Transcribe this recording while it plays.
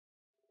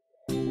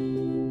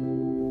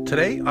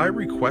Today I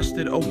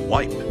requested a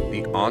wipe,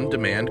 the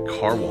on-demand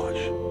car wash.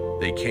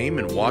 They came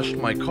and washed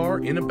my car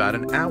in about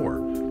an hour.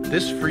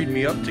 This freed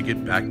me up to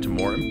get back to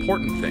more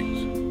important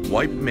things.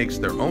 Wipe makes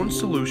their own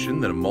solution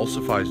that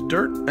emulsifies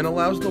dirt and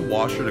allows the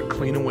washer to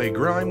clean away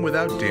grime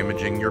without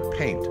damaging your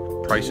paint.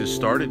 Prices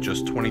start at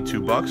just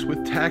 $22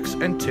 with tax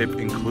and tip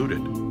included.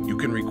 You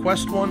can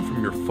request one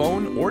from your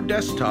phone or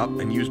desktop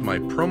and use my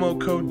promo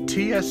code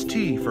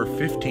TST for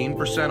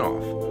 15%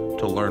 off.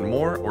 To learn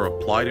more or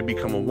apply to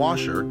become a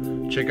washer,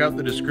 check out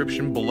the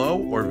description below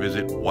or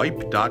visit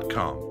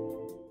wipe.com.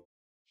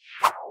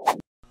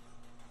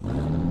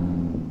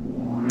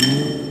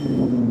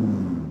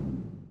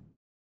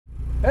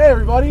 Hey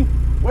everybody,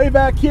 way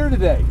back here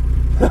today.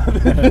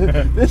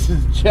 This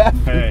is Jeff.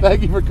 Hey.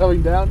 Thank you for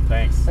coming down.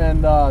 Thanks.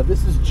 And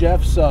this is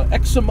Jeff's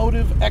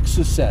Exomotive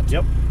Exocet.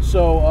 Yep.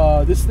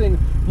 So this thing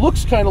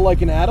looks kind of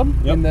like an Atom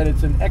in that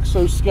it's an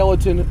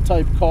exoskeleton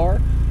type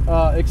car,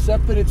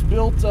 except that it's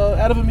built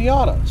out of a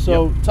Miata.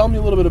 So tell me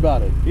a little bit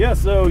about it. Yeah,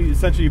 so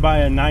essentially you buy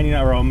a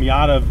 99 or a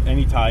Miata of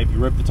any type, you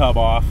rip the tub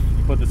off,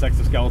 you put this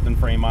exoskeleton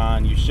frame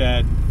on, you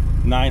shed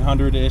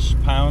 900-ish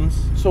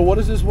pounds. So what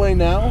does this weigh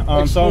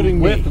now, excluding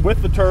me?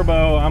 With the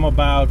turbo, I'm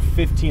about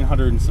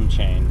 1,500 and some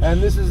change.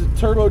 And this is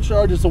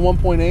turbocharged. It's a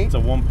 1.8. It's a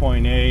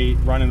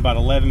 1.8, running about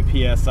 11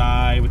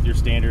 psi with your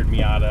standard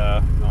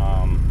Miata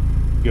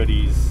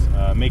goodies,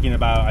 making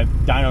about, I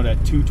dynoed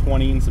at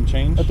 220 and some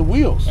change. At the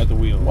wheels? At the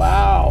wheels.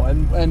 Wow.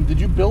 And did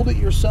you build it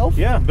yourself?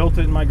 Yeah, built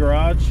it in my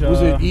garage.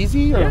 Was it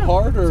easy or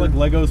hard? Or? It's like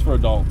Legos for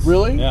adults.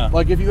 Really? Yeah.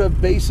 Like if you have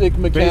basic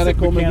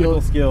mechanical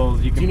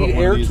skills, you can do you put need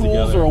one air of these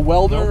tools together. or a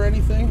welder or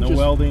anything? No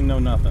welding, no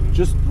nothing.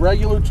 Just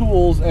regular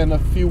tools and a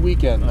few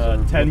weekends.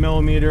 10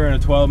 millimeter and a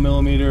 12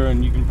 millimeter,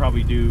 and you can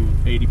probably do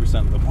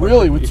 80% of the work.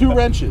 Really? With two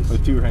wrenches?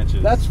 With two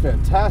wrenches. That's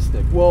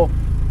fantastic. Well,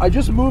 I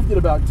just moved it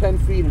about 10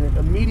 feet and it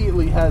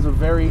immediately has a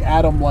very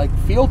Atom-like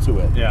feel to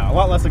it. Yeah, a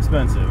lot less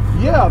expensive.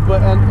 Yeah,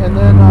 but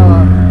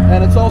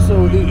and it's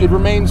also, it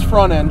remains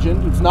front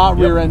engine. It's not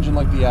rear engine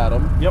like the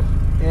Atom. Yep.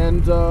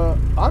 And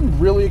I'm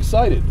really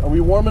excited. Are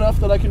we warm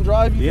enough that I can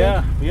drive, you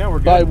think? Yeah, we're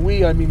good. By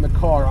we, I mean the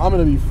car. I'm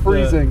going to be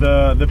freezing.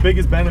 The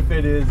biggest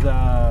benefit is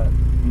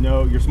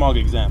you're smog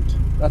exempt.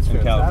 That's in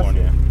fantastic.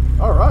 California.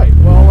 All right.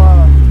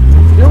 Well,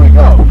 here we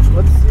go.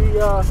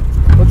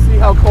 Let's see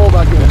how cold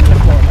I get in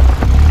this one.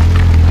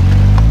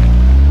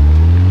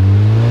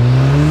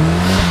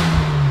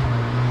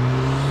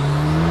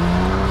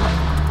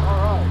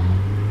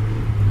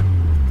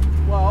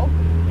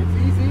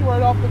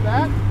 Off the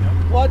bat,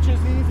 clutch is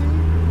easy,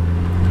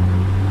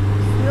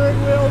 steering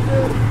wheels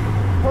is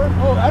perfect.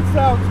 Oh, that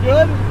sounds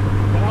good.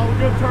 And all the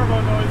good turbo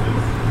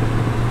noises.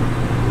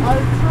 I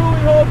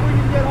truly hope we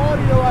can get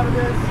audio out of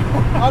this.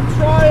 I'm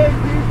trying,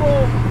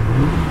 people.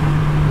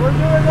 We're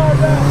doing our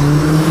best.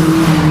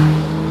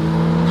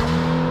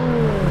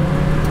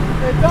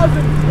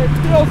 It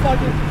feels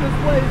like it just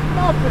weighs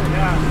nothing.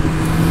 Yeah.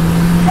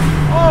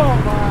 Oh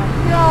my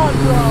God,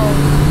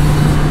 bro.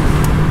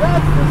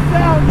 That's the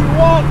sound you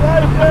want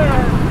right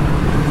there.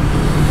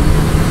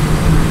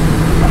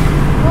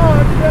 Oh,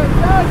 it's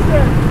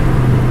fantastic.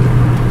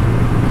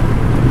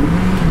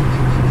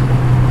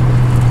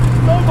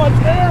 So much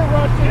air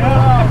rushing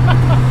around.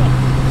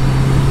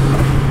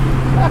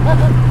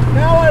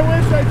 Now I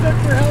wish I took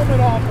your helmet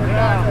off or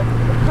something.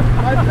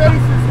 My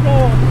face is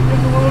cold.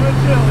 It's a little bit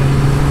chilly.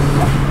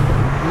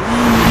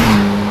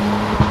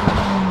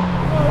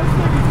 Oh, this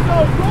thing is so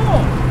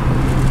cool.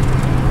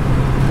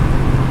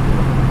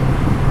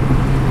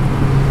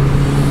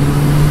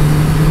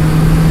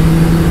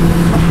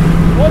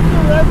 What's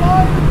the red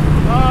line?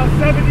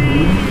 72.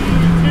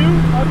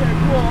 Okay,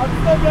 cool. I'm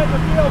still getting a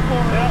feel for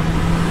it. Yeah.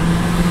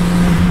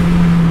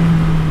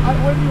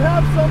 When you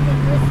have something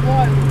this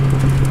light,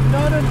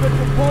 none of the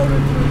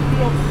components would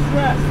feel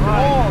stressed at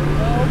all, you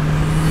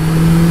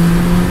know?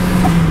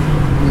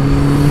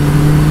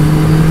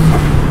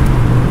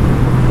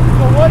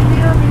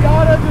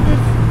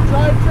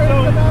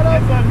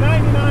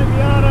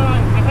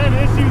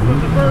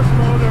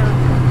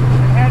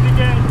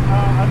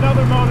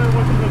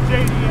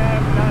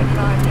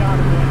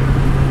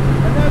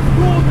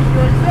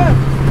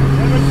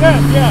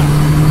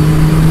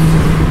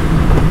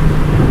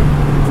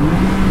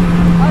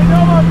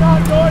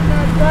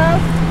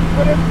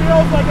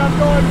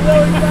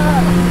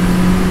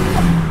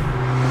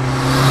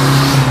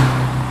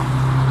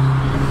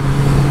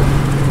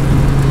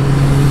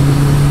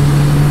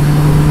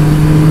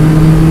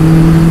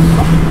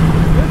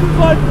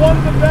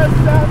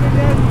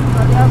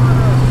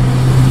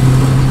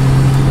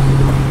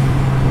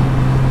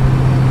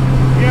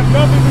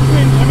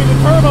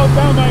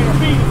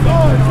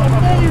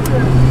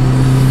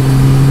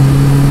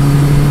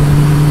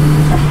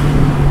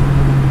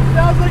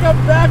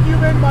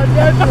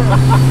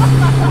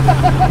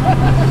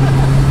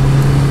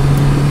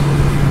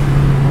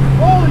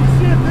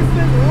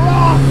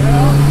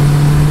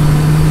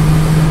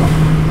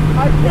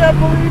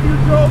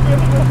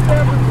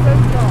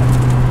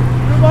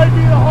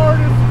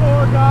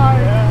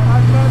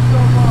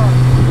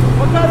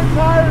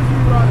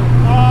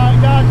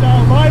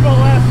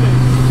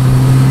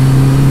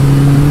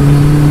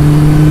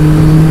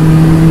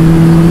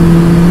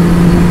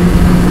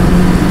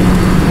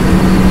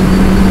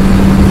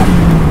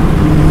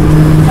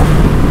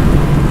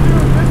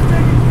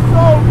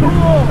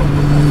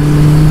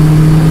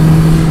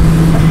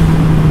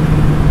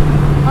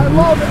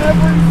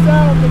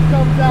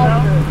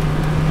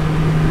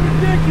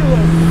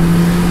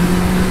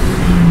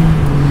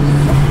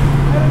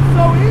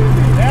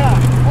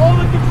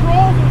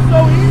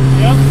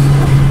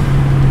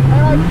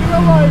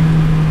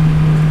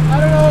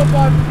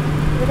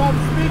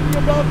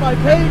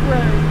 pay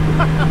grade.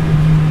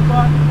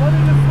 But let me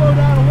just slow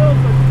down a little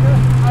bit.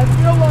 I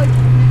feel like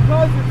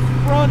because it's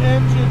front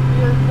engine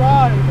rear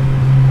drive,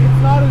 it's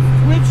not as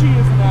twitchy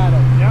as an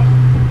Atom. Yep.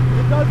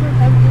 It doesn't,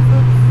 and is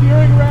the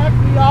steering rack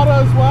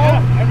Miata as well?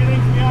 Yeah,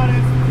 everything's Miata.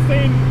 It's the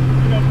same,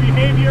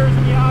 behavior as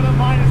a Miata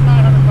minus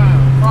 900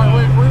 pounds. All right,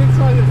 wait, we're gonna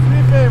try this. Do me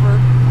a favor.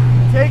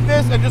 Take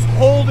this and just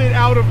hold it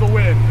out of the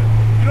wind.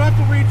 You don't have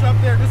to reach up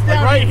there. Just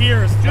down right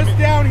here. Just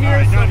down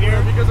here right,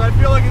 somewhere, because I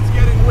feel like it's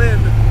getting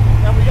wind.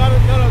 And we gotta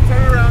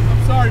turn around.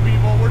 I'm sorry,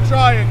 people. We're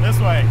trying. This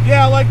way.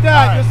 Yeah, like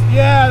that. Right.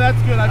 Yeah, that's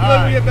good. I feel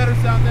like we right. get better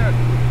sound there.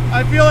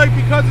 I feel like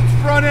because it's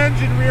front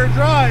engine rear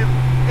drive,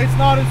 it's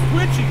not as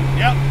twitchy.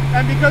 Yep.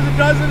 And because it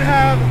doesn't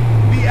have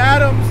the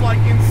Atom's like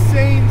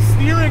insane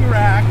steering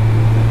rack,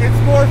 it's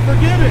more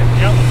forgiving.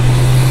 Yep.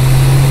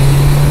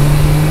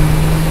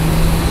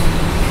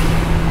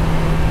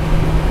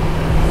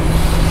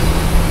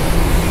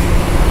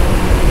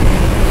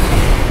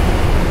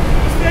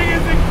 This thing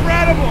is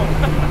incredible.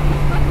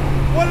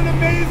 What an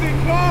amazing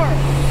car.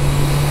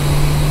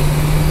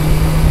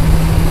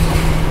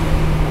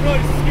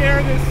 Really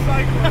scare this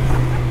cyclist.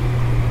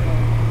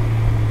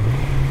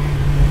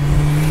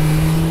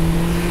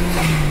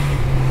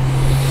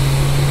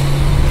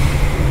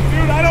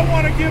 Dude, I don't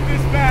want to give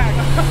this back.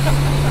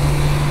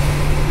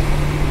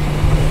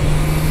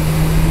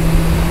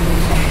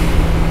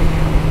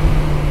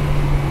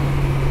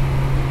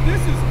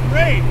 This is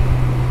great.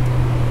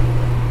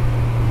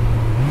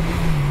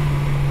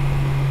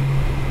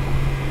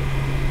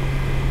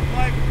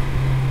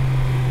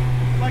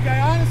 Like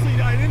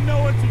I didn't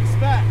know what to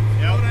expect.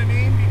 You know what I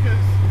mean?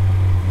 Because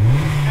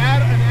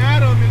an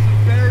Atom is a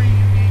very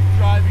unique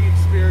driving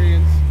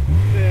experience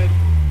that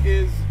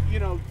is,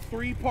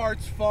 3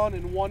 parts fun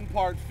and 1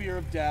 part fear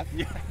of death.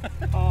 Yeah.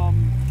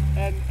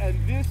 And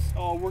this,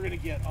 we're gonna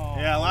get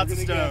lots of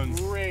stones.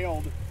 Get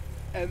railed.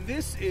 And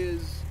this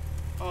is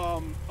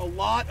a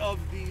lot of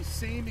the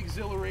same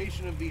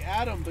exhilaration of the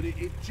Atom, but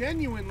it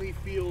genuinely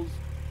feels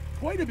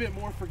quite a bit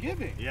more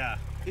forgiving. Yeah.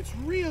 It's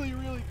really,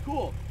 really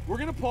cool. We're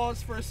gonna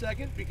pause for a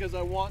second because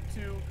I want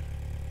to.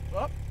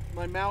 Oh,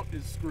 my mount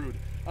is screwed.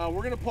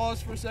 We're gonna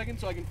pause for a second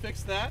so I can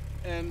fix that,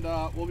 and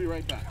we'll be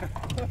right back.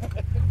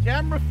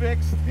 Camera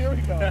fixed. Here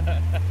we go.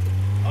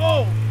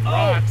 Oh,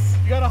 Rocks.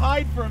 You gotta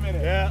hide for a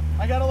minute. Yeah.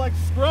 I gotta like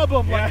scrub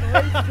them like the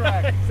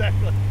racetrack.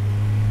 Exactly.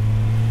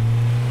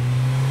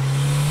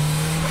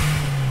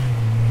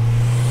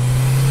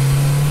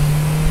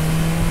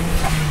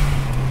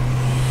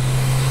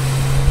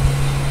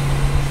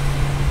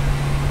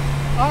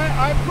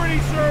 I'm pretty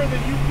sure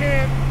that you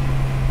can't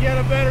get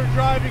a better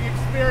driving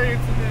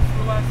experience than this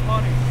for less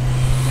money.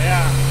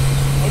 Yeah.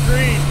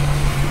 Agreed.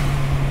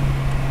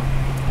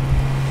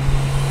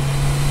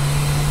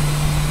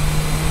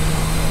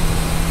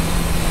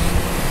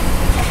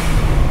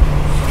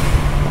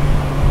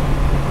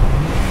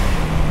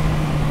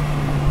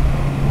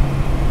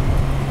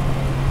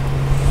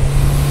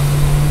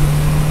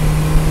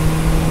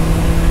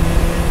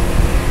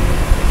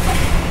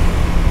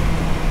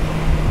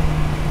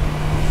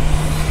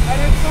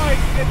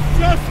 It's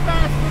just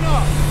fast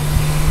enough.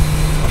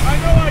 I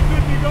know I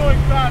could be going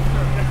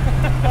faster,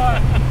 but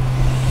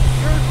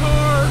your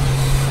car,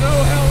 no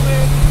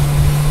helmet.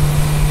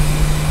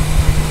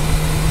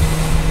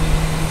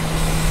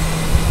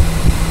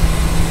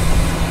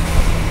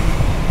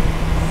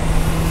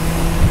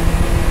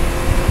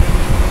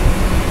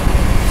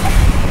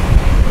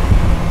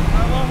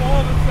 I love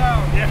all the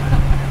sound. Yeah.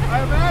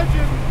 I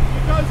imagine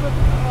because of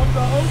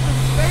the open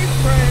space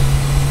frame,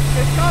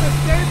 it's got to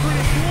stay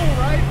pretty cool,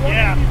 right?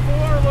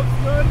 184 looks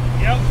good.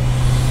 Yep.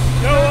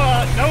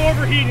 No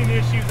overheating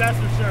issues, that's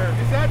for sure.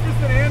 Is that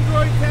just an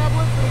Android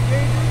tablet for the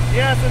gauges?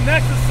 Yeah, it's a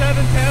Nexus 7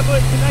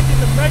 tablet connected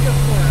to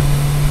Megasport.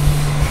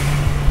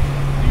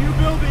 Do you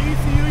build the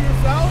ECU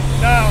yourself?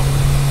 No.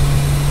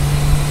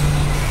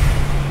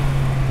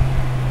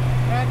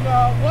 And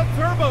what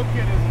turbo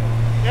kit is it?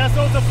 Yeah,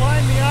 so it's a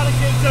Flying Miata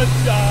kit. It's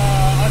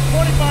a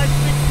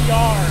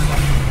 2560R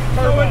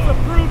turbo. So it's a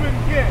proven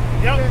kit.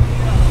 Yep.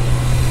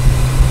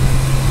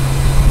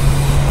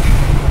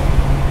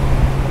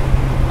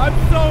 I'm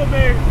so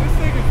amazed. This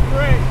thing is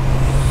great.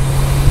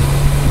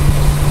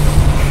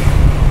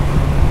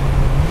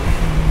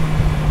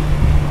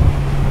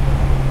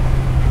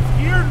 It's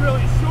geared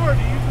really short.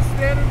 Do you use a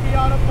standard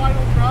Miata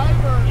final drive?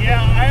 Or?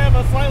 Yeah, I have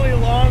a slightly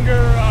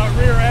longer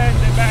rear end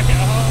than back at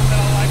home that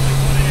I'll likely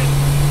put in.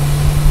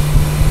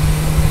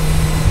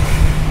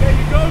 Yeah,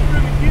 you go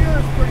through the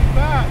gears pretty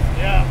fast.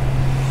 Yeah.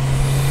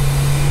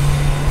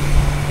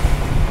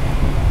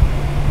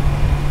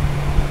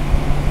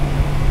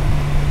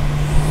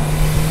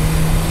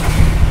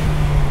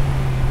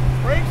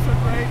 Brakes are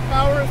great.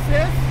 Power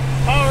assist.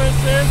 Power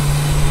assist.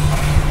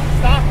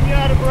 Stock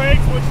Miata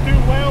brakes, which do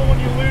well when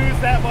you lose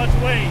that much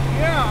weight.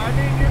 Yeah, I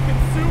mean your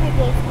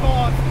consumables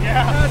cost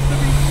has to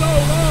be so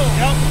low.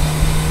 Yep.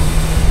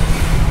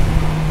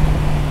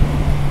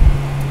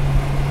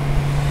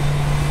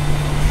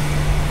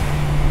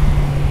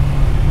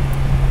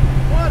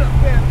 What a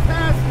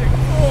fantastic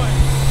toy.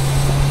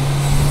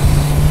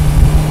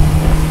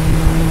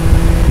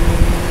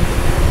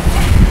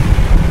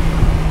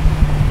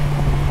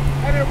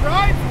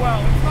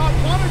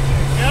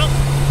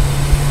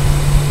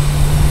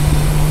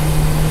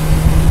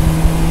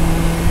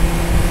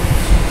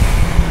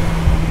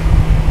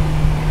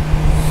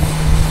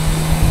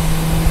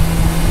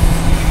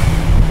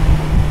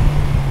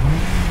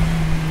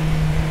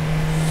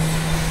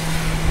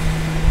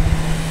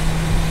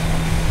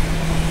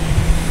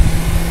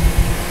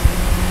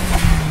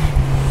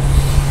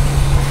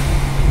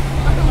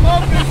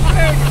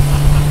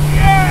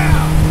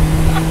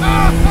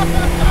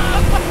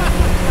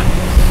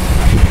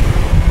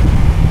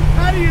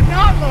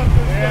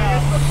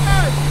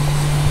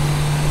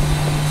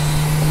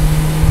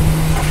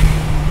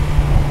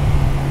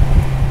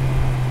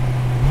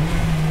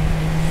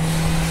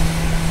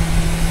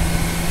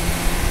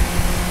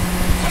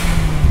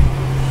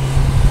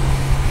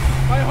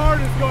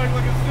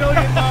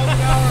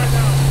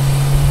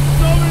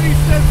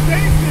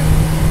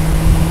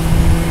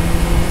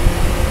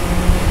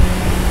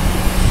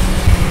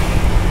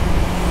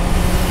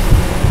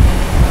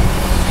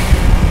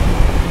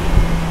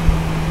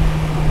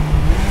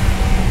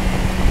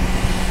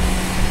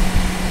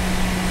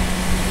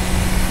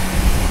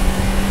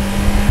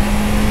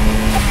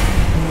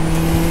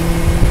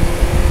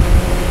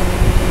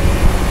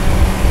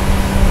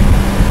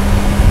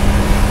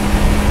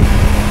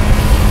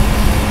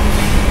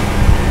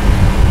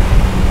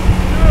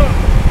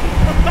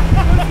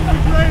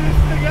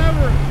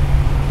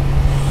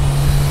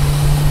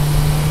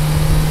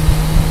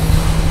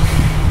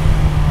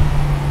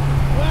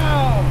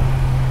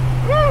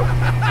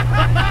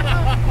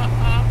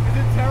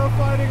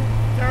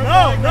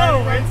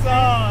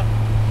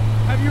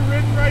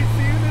 sitting right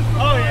seeing this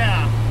before? Oh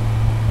yeah.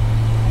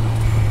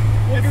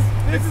 Well,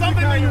 It's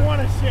something that you want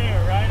to share,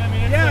 right? I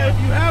mean, it's if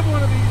you have one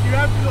of these, you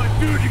have to be like,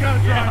 dude, you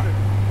gotta drive it.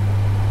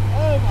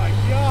 Oh my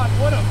god,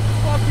 what a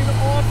fucking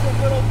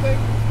awesome little thing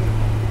this is.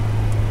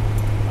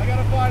 I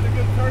gotta find a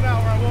good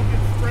turnout where I won't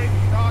get sprayed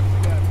with rocks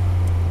again.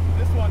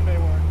 This one may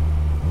work.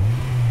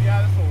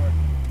 Yeah, this will work.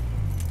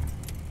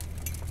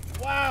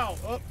 Wow.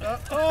 Oh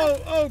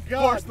god. Of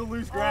course, the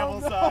loose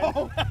gravel side.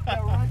 Yeah,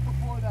 right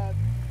before that,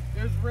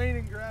 there's rain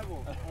and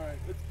gravel. All right,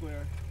 it's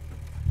clear.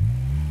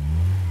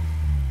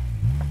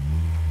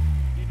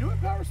 You doing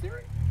power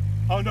steering?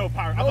 Oh no,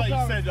 power. No I thought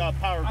power. you said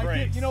power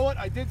brakes. You know what?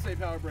 I did say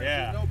power brakes.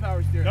 Yeah. There's no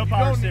power steering. No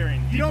power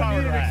steering. You don't need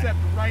it Depowered except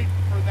right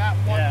for that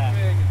one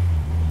thing.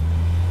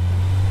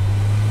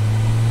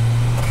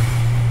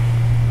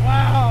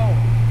 Wow,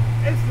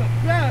 it's the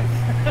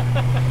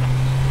best.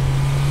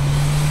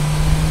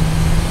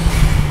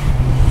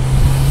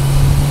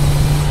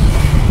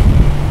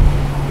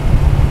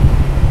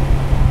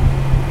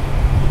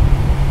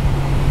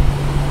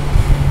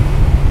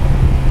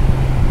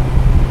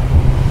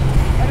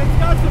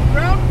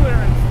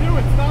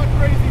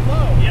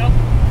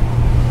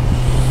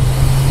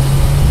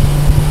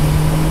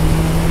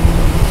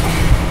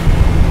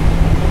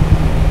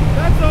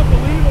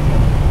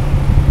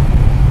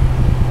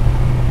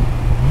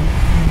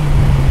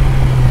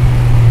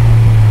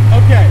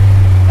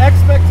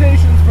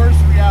 Expectations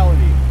versus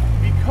reality.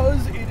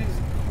 Because it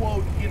is,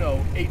 quote, you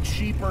know, a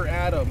cheaper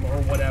Atom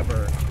or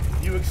whatever,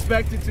 you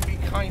expect it to be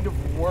kind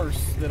of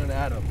worse than an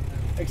Atom.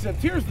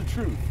 Except here's the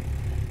truth.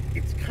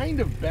 It's kind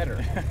of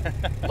better.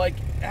 Like,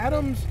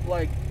 Atoms,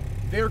 like,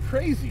 they're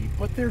crazy,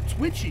 but they're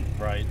twitchy.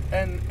 Right.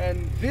 And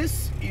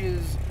this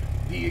is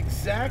the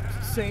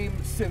exact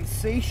same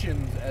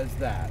sensations as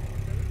that,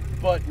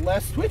 but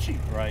less twitchy.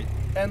 Right.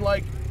 And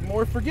like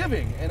more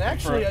forgiving, and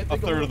actually I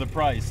think a third of the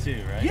price too,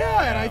 right?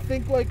 Yeah, and I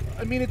think like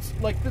it's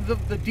like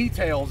the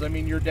details. I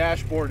mean, your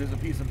dashboard is a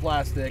piece of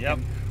plastic,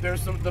 and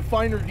there's the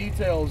finer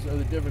details of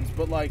the difference.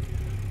 But like,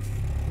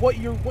 what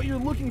you're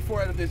looking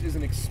for out of this is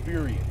an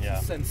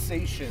experience,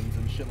 sensations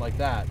and shit like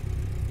that.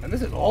 And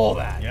this is all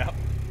that. Yeah.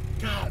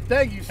 God,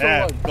 thank you so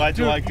much. Glad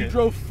you liked it. You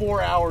drove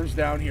 4 hours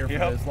down here for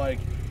this. Like,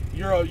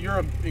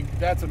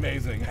 that's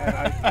amazing.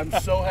 And I'm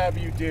so happy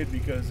you did,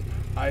 because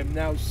I'm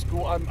now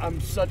I'm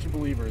such a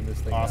believer in this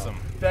thing. Awesome.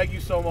 Now. Thank you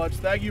so much.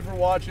 Thank you for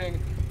watching.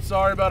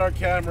 Sorry about our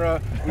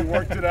camera. We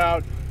worked it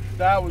out.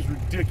 That was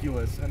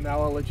ridiculous. And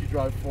now I'll let you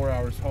drive 4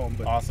 hours home.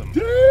 But awesome.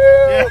 Damn!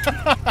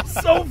 Yeah.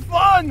 So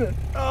fun.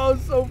 Oh,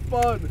 so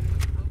fun.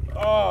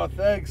 Oh,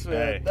 thanks, man.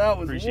 Hey, that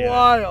was appreciate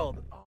wild.